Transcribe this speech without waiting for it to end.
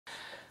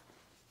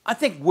I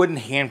think wooden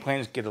hand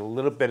planes get a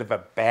little bit of a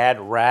bad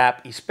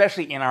rap,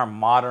 especially in our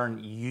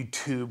modern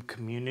YouTube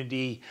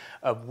community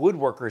of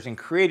woodworkers and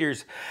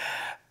creators,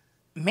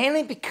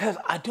 mainly because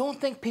I don't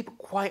think people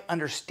quite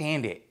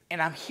understand it.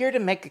 And I'm here to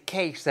make a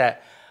case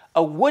that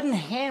a wooden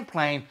hand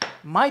plane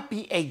might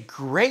be a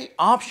great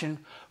option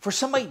for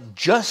somebody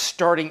just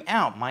starting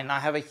out, might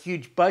not have a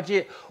huge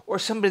budget, or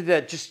somebody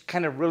that just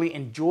kind of really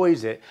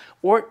enjoys it,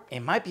 or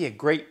it might be a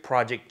great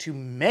project to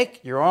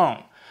make your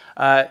own.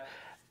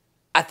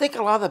 I think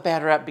a lot of the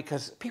bad rap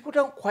because people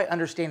don't quite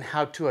understand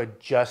how to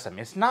adjust them.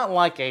 It's not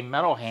like a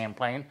metal hand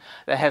plane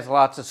that has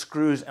lots of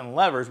screws and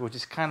levers, which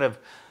is kind of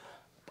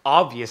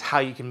obvious how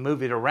you can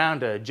move it around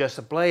to adjust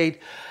the blade.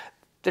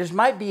 There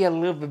might be a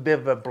little bit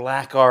of a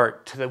black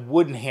art to the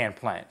wooden hand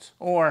planes,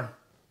 or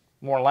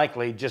more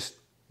likely just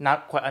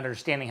not quite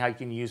understanding how you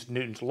can use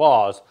Newton's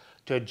laws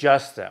to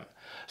adjust them.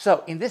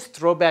 So in this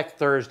Throwback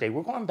Thursday,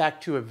 we're going back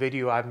to a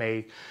video I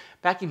made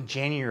back in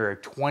January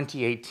of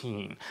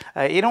 2018.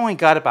 It only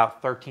got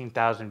about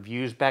 13,000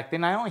 views back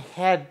then. I only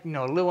had,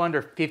 a little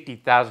under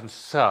 50,000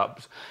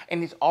 subs.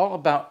 And it's all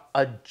about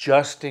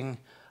adjusting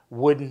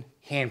wooden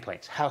hand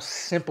planes, how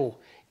simple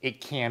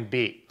it can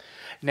be.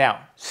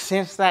 Now,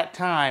 since that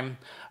time,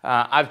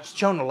 I've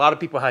shown a lot of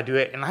people how to do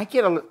it, and I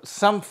get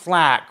some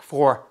flack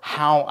for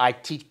how I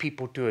teach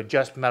people to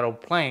adjust metal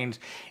planes,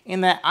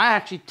 in that I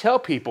actually tell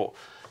people,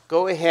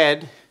 go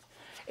ahead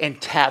and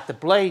tap the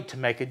blade to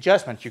make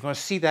adjustments. You're going to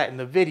see that in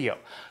the video.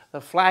 The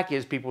flack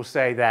is people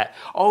say that,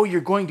 oh, you're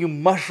going to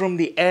mushroom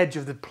the edge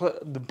of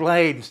the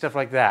blade and stuff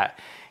like that.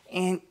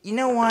 And you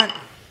know what?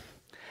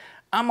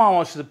 I'm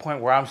almost to the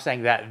point where I'm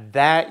saying that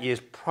that is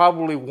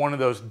probably one of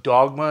those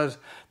dogmas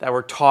that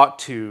were taught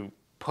to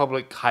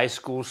public high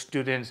school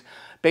students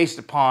based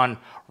upon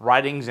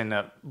writings in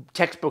the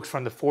textbooks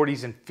from the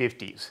 40s and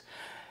 50s.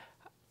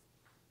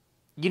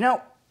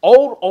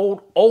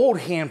 Old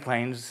hand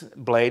planes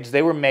blades,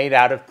 they were made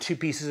out of two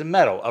pieces of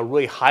metal, a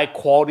really high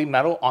quality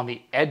metal on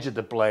the edge of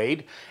the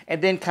blade,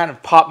 and then kind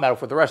of pot metal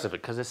for the rest of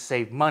it because it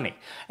saved money.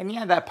 And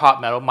yeah, that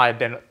pot metal might have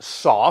been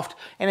soft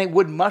and it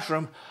would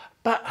mushroom,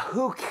 but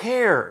who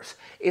cares?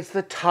 It's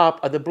the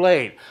top of the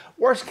blade.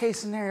 Worst case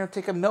scenario,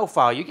 take a mill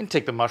file. You can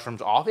take the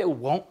mushrooms off. It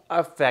won't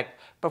affect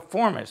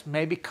performance.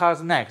 Maybe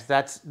cosmetics,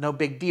 that's no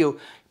big deal. It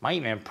might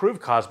even improve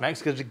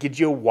cosmetics because it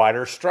gives you a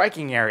wider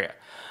striking area.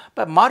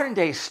 But modern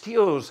day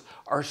steels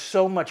are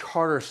so much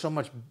harder, so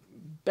much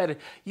better.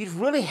 You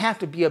really have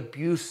to be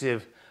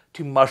abusive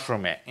to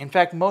mushroom it. In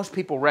fact, most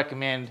people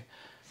recommend,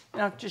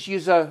 just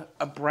use a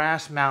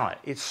brass mallet.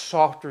 It's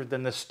softer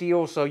than the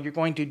steel, so you're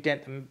going to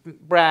dent the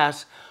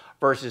brass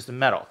versus the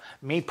metal.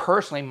 Me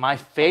personally, my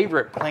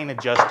favorite plane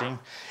adjusting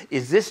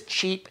is this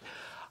cheap,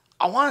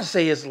 I want to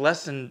say it's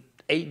less than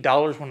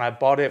 $8 when I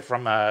bought it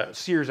from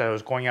Sears that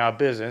was going out of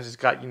business. It's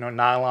got,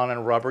 nylon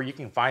and rubber. You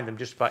can find them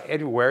just about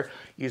everywhere.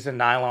 Use the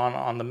nylon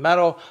on the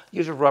metal,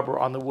 use a rubber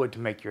on the wood to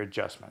make your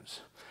adjustments.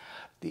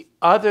 The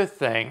other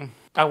thing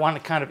I want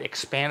to kind of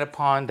expand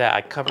upon that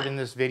I covered in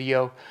this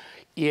video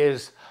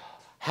is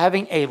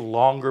having a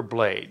longer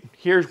blade.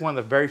 Here's one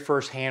of the very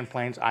first hand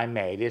planes I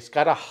made. It's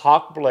got a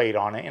Hawk blade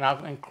on it, and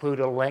I'll include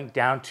a link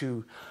down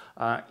to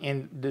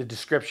in the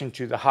description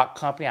to the Hawk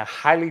company. I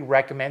highly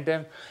recommend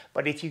them.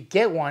 But if you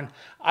get one,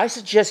 I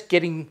suggest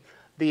getting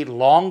the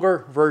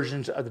longer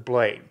versions of the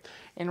blade.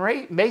 And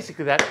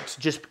basically that's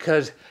just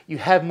because you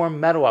have more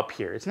metal up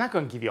here. It's not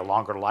going to give you a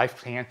longer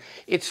lifespan.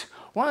 It's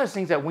one of those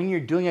things that when you're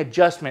doing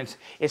adjustments,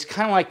 it's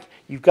kind of like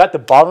you've got the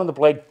bottom of the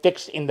blade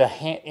fixed in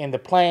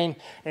the plane,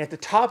 and at the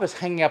top is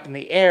hanging up in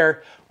the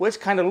air, well, it's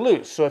kind of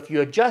loose. So if you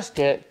adjust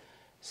it,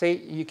 say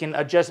you can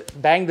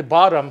bang the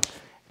bottom,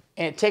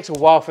 and it takes a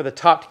while for the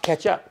top to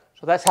catch up.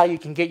 So that's how you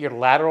can get your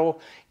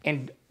lateral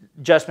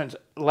adjustments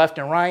left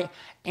and right,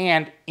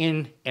 and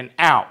in and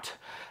out.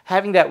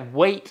 Having that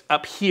weight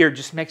up here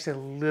just makes it a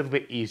little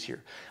bit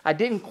easier. I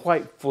didn't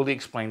quite fully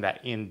explain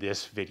that in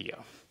this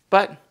video.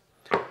 But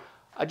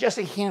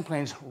adjusting hand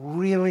planes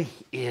really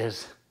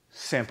is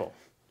simple.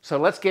 So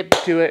let's get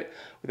to it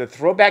with a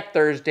Throwback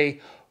Thursday,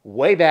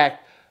 way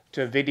back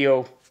to a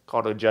video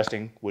called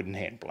Adjusting Wooden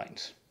Hand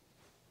Planes.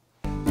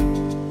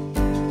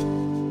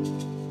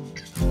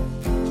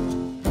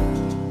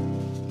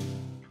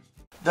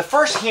 The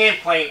first hand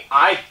plane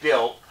I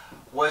built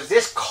was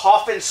this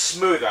coffin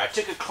smoother. I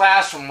took a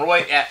class from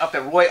up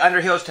at Roy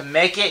Underhill's to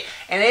make it,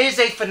 and it is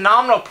a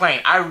phenomenal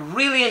plane. I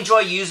really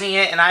enjoy using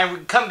it, and I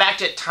would come back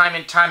to it time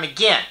and time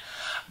again.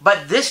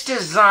 But this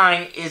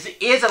design is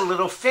a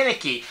little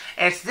finicky,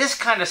 and it's this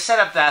kind of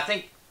setup that I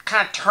think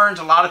kind of turns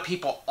a lot of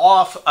people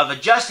off of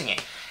adjusting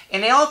it.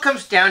 And it all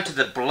comes down to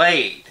the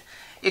blade.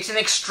 It's an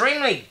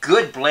extremely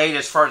good blade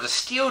as far as the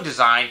steel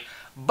design,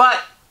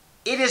 but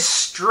it is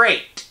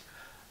straight.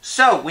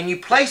 So when you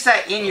place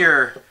that in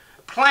your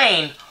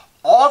plane,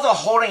 all the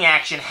holding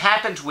action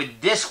happens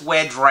with this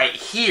wedge right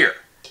here.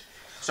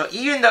 So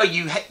even though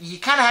you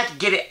kind of have to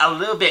get it a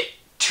little bit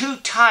too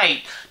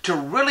tight to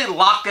really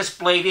lock this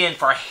blade in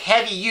for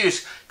heavy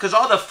use, because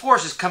all the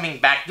force is coming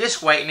back this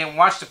way and it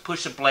wants to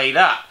push the blade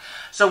up.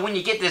 So when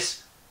you get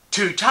this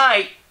too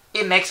tight,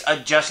 it makes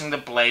adjusting the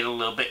blade a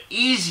little bit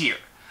easier.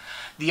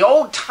 The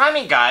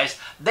old-timey guys,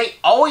 they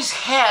always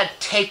had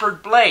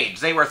tapered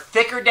blades. They were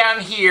thicker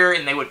down here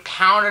and they would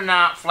pound it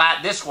out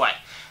flat this way.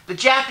 The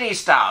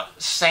Japanese style,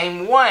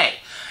 same way.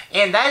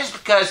 And that is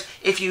because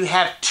if you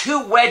have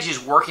two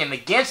wedges working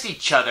against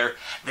each other,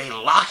 they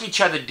lock each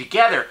other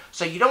together,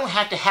 so you don't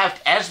have to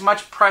have as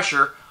much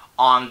pressure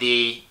on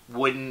the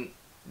wooden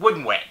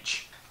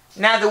wedge.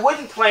 Now the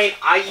wooden plate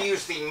I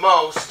use the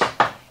most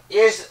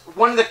is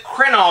one of the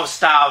Krenov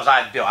styles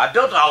I built. I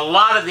built a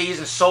lot of these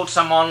and sold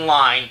some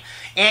online.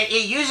 And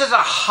it uses a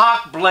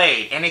hawk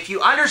blade. And if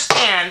you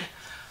understand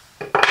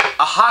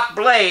a hawk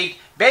blade,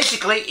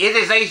 basically it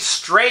is a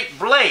straight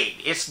blade.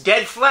 It's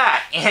dead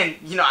flat. And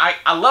you know,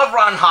 I love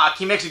Ron Hawk.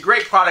 He makes a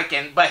great product.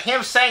 But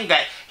him saying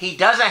that he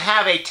doesn't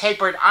have a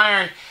tapered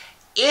iron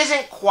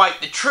isn't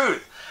quite the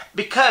truth.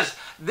 Because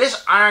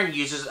this iron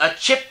uses a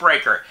chip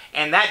breaker.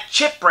 And that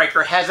chip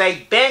breaker has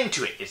a bend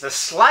to it. It's a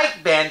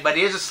slight bend, but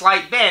it is a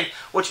slight bend,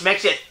 which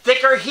makes it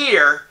thicker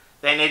here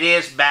than it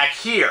is back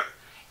here.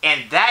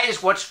 And that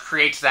is what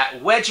creates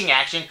that wedging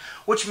action,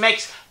 which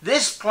makes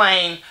this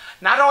plane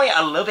not only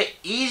a little bit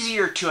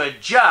easier to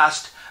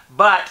adjust,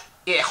 but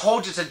it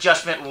holds its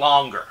adjustment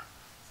longer.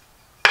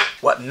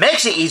 What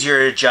makes it easier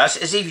to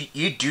adjust is if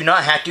you do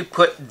not have to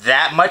put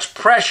that much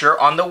pressure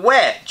on the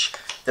wedge.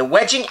 The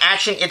wedging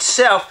action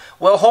itself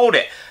will hold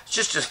it. It's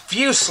just a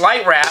few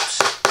slight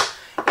wraps,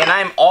 and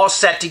I'm all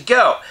set to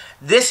go.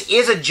 This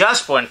is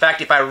adjustable. In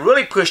fact, if I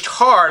really pushed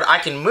hard, I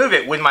can move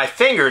it with my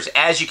fingers,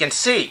 as you can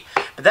see.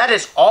 But that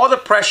is all the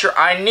pressure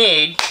I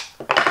need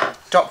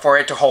for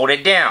it to hold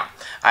it down.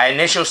 I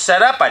initial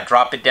setup, I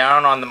drop it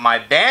down on my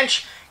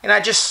bench, and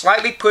I just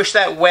slightly push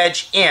that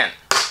wedge in.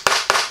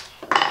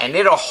 And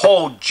it'll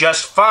hold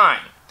just fine.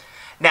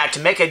 Now,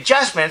 to make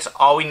adjustments,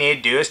 all we need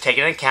to do is take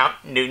into account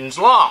Newton's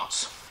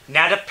laws.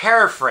 Now, to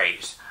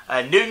paraphrase,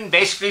 Newton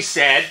basically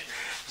said,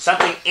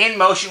 something in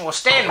motion will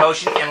stay in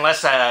motion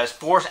unless a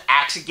force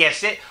acts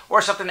against it,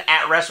 or something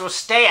at rest will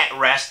stay at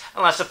rest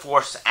unless a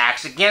force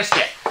acts against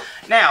it.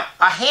 Now,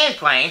 a hand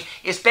plane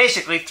is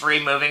basically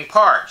three moving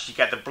parts. You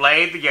got the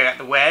blade, you got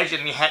the wedge,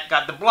 and you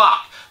got the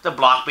block. The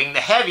block being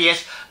the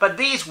heaviest, but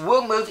these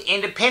will move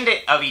independent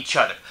of each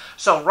other.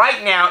 So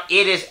right now,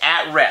 it is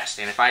at rest.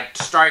 And if I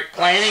start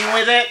playing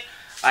with it,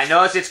 I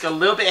notice it's a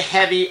little bit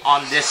heavy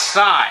on this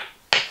side.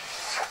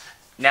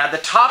 Now, the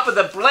top of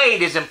the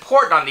blade is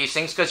important on these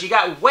things because you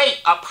got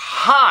weight up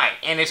high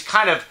and it's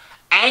kind of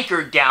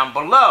anchored down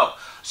below.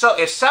 So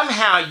if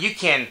somehow you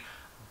can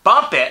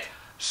bump it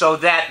so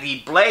that the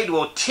blade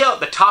will tilt,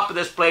 the top of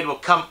this blade will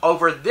come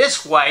over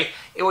this way,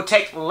 it will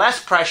take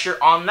less pressure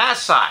on that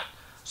side.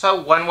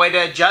 So one way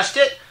to adjust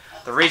it,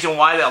 the reason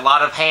why a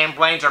lot of hand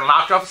planes are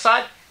knocked off the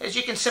side, is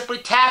you can simply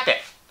tap it.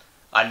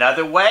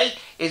 Another way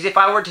is if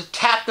I were to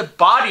tap the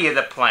body of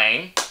the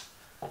plane,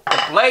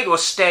 the blade will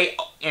stay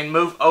and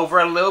move over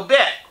a little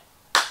bit.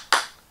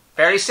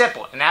 Very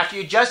simple. And after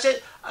you adjust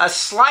it, a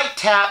slight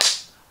tap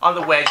on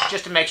the wedge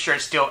just to make sure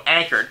it's still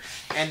anchored.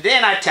 And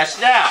then I test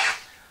it out.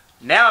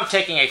 Now I'm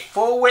taking a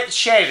full width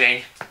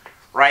shaving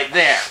right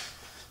there.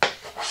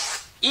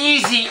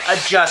 Easy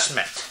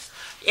adjustment.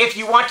 If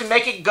you want to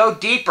make it go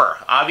deeper,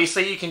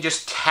 obviously you can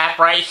just tap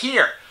right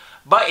here.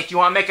 But if you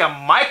want to make a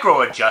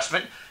micro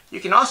adjustment, you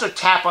can also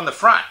tap on the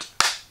front.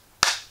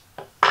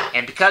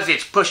 And because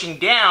it's pushing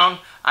down,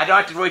 I don't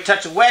have to really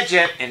touch the wedge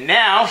yet. And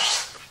now,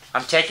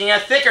 I'm taking a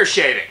thicker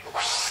shaving.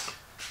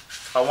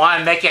 If I want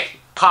to make it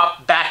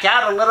pop back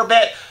out a little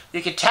bit,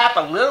 you can tap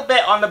a little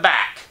bit on the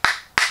back.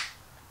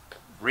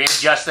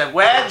 Readjust the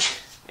wedge,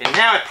 and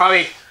now it's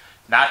probably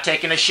not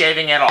taking a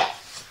shaving at all.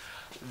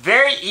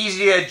 Very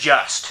easy to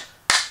adjust.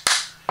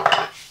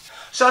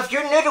 So if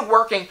you're new to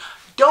working,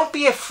 don't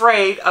be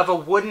afraid of a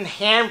wooden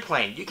hand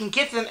plane. You can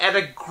get them at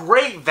a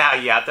great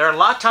value out there. A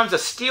lot of times the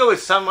steel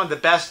is some of the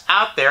best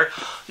out there.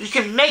 You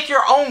can make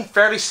your own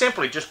fairly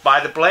simply. Just buy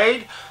the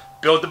blade,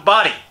 build the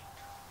body.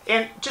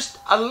 And just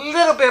a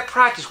little bit of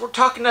practice. We're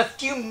talking a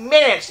few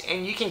minutes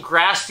and you can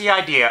grasp the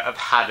idea of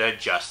how to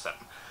adjust them.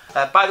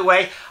 By the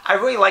way, I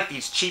really like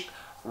these cheap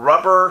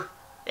rubber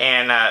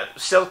and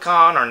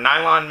silicone or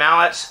nylon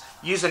mallets.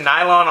 Use the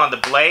nylon on the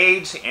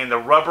blades and the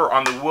rubber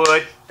on the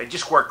wood. They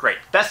just work great.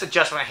 Best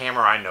adjustment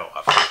hammer I know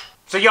of.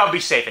 So y'all be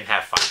safe and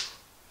have fun.